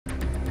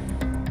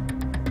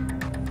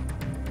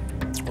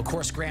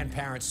course,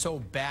 grandparents so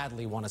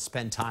badly want to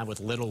spend time with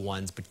little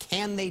ones, but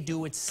can they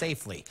do it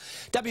safely?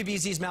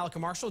 WBZ's Mallika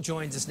Marshall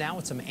joins us now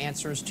with some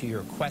answers to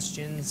your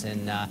questions.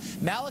 And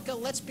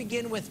Mallika, let's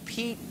begin with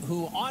Pete,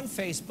 who on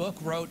Facebook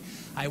wrote,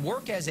 I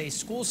work as a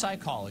school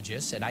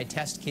psychologist and I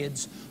test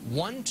kids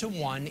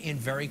one-to-one in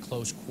very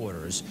close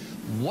quarters.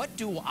 What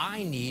do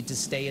I need to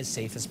stay as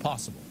safe as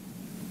possible?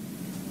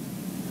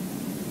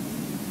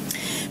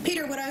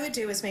 Peter, what I would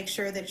do is make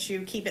sure that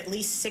you keep at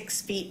least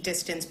 6 feet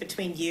distance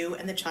between you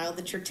and the child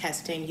that you're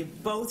testing. You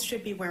both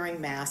should be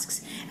wearing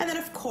masks. And then,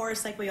 of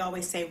course, like we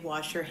always say,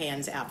 wash your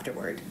hands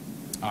afterward.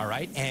 All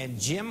right. And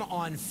Jim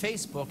on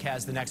Facebook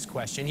has the next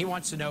question. He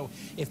wants to know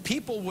if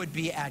people would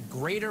be at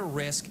greater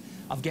risk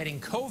of getting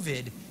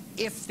COVID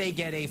if they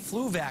get a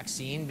flu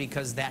vaccine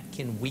because that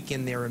can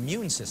weaken their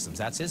immune systems.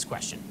 That's his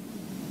question.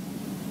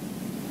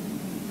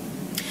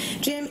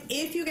 Jim,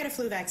 if you get a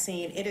flu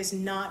vaccine, it is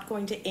not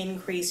going to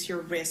increase your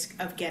risk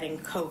of getting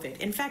COVID.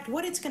 In fact,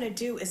 what it's going to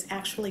do is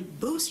actually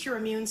boost your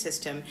immune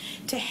system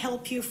to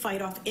help you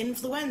fight off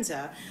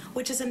influenza,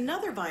 which is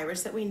another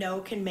virus that we know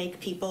can make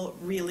people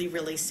really,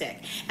 really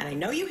sick. And I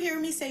know you hear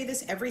me say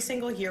this every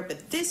single year,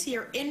 but this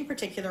year in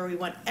particular, we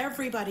want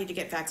everybody to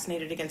get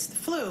vaccinated against the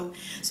flu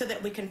so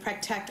that we can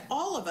protect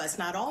all of us,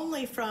 not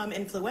only from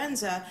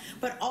influenza,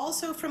 but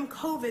also from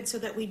COVID so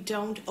that we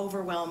don't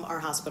overwhelm our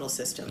hospital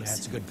systems.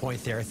 That's a good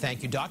point there.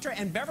 Thank you, Doctor.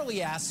 And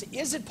Beverly asks,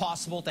 is it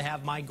possible to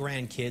have my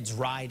grandkids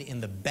ride in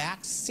the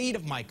back seat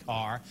of my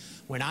car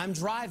when I'm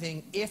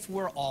driving if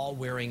we're all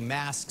wearing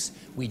masks?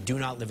 We do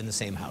not live in the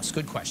same house.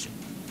 Good question.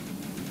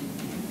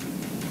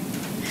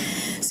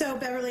 So,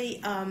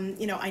 Beverly,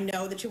 I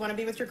know that you want to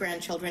be with your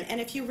grandchildren,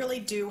 and if you really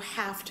do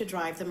have to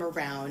drive them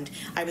around,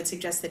 I would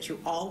suggest that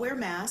you all wear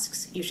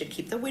masks. You should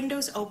keep the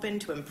windows open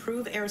to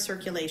improve air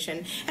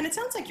circulation, and it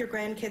sounds like your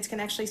grandkids can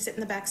actually sit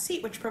in the back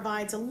seat, which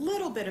provides a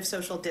little bit of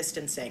social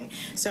distancing.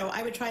 So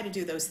I would try to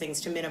do those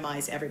things to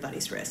minimize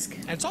everybody's risk.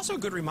 And it's also a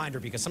good reminder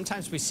because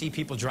sometimes we see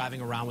people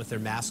driving around with their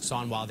masks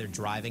on while they're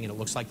driving, and it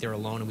looks like they're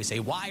alone, and we say,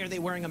 why are they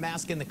wearing a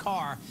mask in the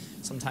car?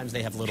 Sometimes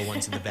they have little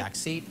ones in the back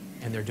seat,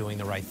 and they're doing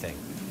the right thing.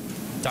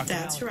 Dr.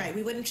 That's Mallika. right.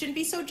 We shouldn't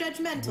be so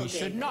judgmental, We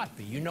should not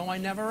be. You know I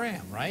never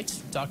am, right?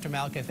 Dr.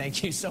 Mallika,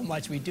 thank you so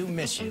much. We do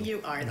miss you.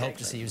 You are. And hope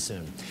to see you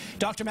soon.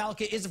 Dr.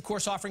 Mallika is, of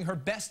course, offering her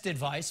best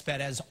advice,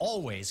 but as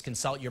always,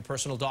 consult your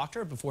personal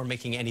doctor before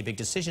making any big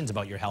decisions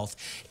about your health.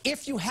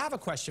 If you have a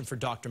question for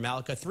Dr.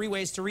 Mallika, 3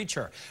 ways to reach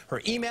her.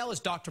 Her email is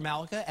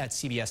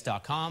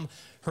drmallika@cbs.com.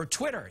 Her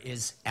Twitter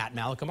is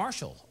 @Mallika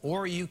Marshall.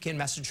 Or you can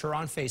message her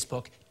on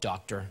Facebook,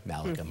 Dr.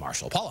 Mallika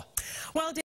Marshall. Paula. Well,